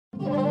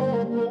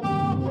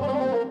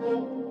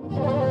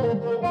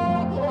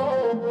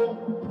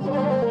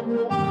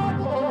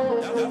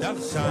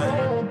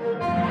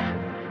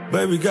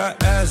Baby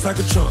got ass like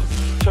a trunk.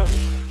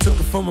 Took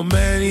it from a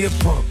man, he a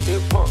punk.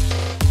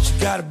 She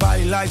got a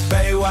body like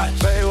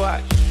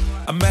Baywatch.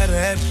 I met her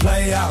at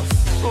Playhouse.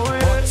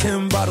 Bought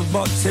 10 bottles,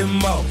 bought 10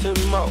 more.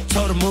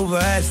 Told her move her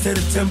ass to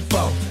the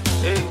tempo.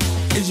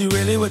 Is you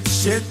really with the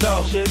shit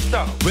though?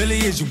 Really,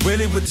 is you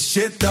really with the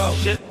shit though?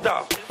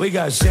 We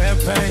got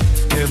champagne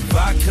and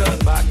vodka.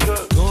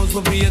 Goons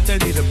with me if they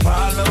need a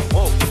problem.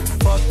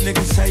 Fuck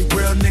niggas, hate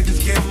real niggas,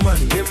 get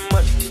money.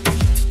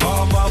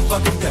 All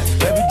motherfucking day.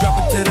 Baby,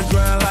 drop it to the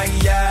ground like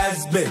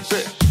yes, bitch.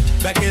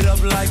 Back it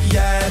up like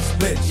yes,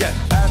 bitch.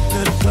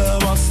 After the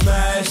club, I'll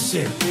smash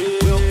it.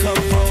 We'll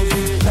come home,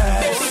 we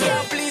pass it. Baby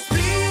girl, please,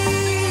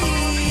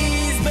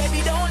 please,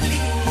 baby, don't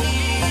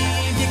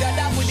leave. You got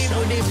that booty,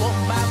 boom,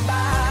 bam,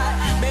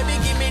 bam. Baby,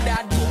 give me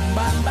that boom,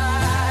 bam,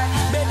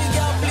 bam. Baby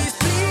girl, please,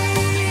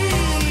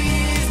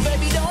 please,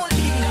 baby, don't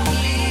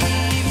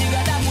leave. You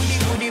got that booty,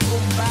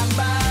 boom, bam,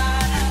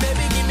 bam.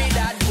 Baby, give me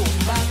that boom,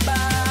 bam,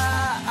 bam.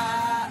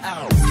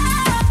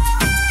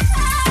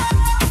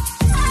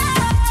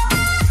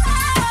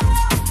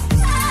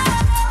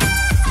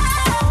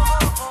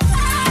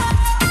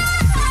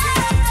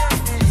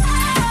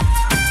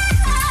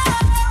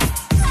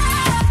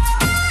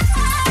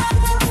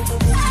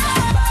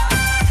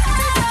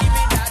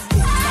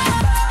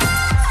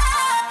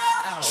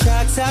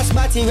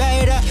 Spotty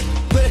rider,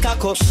 break a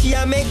cup. She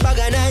a make bag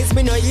of nice,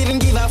 me no even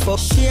give a fuck.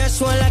 She a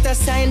show a lot of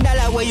sign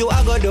dollar where you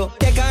a go do.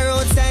 Take her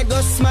outside, go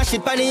smash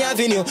it on the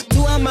avenue.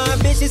 Two of my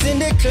bitches in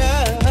the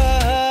club.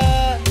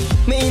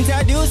 Me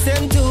introduce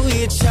them to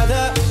each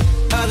other.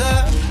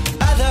 Other,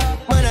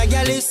 man a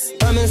gal is,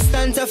 I'm in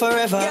stanza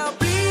forever. Girl,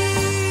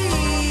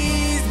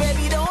 please,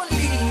 baby, don't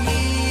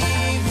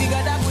leave. You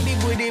got that booty,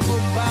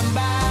 boom, bam,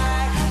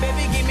 bam.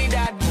 Baby, give me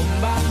that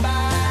boom, bam,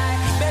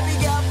 bam.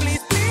 Baby, girl, please.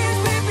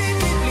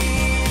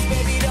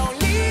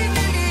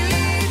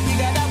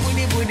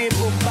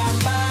 Boom, bam,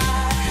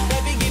 bam.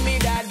 Baby, give me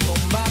that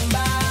boom, bam,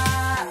 bam.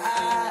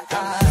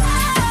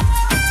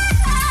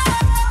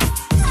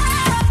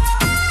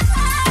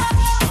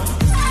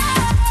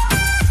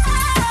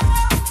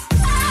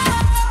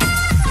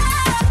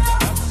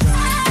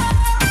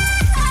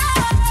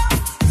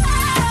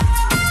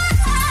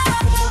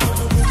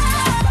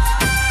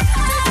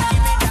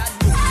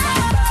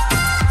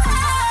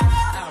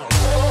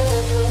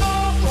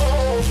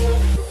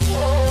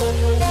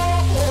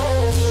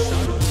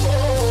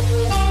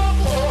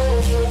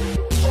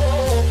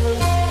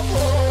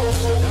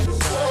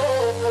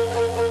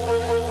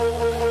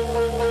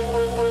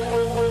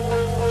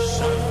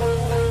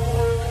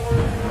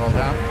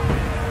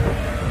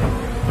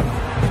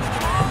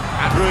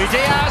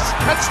 Ruidíaz,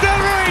 and still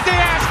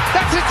Ruidíaz.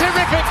 That's a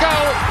terrific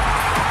goal.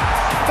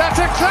 That's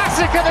a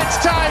classic of its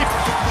type.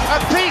 A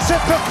piece of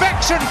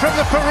perfection from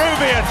the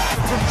Peruvian.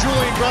 From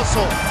Julian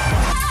Russell.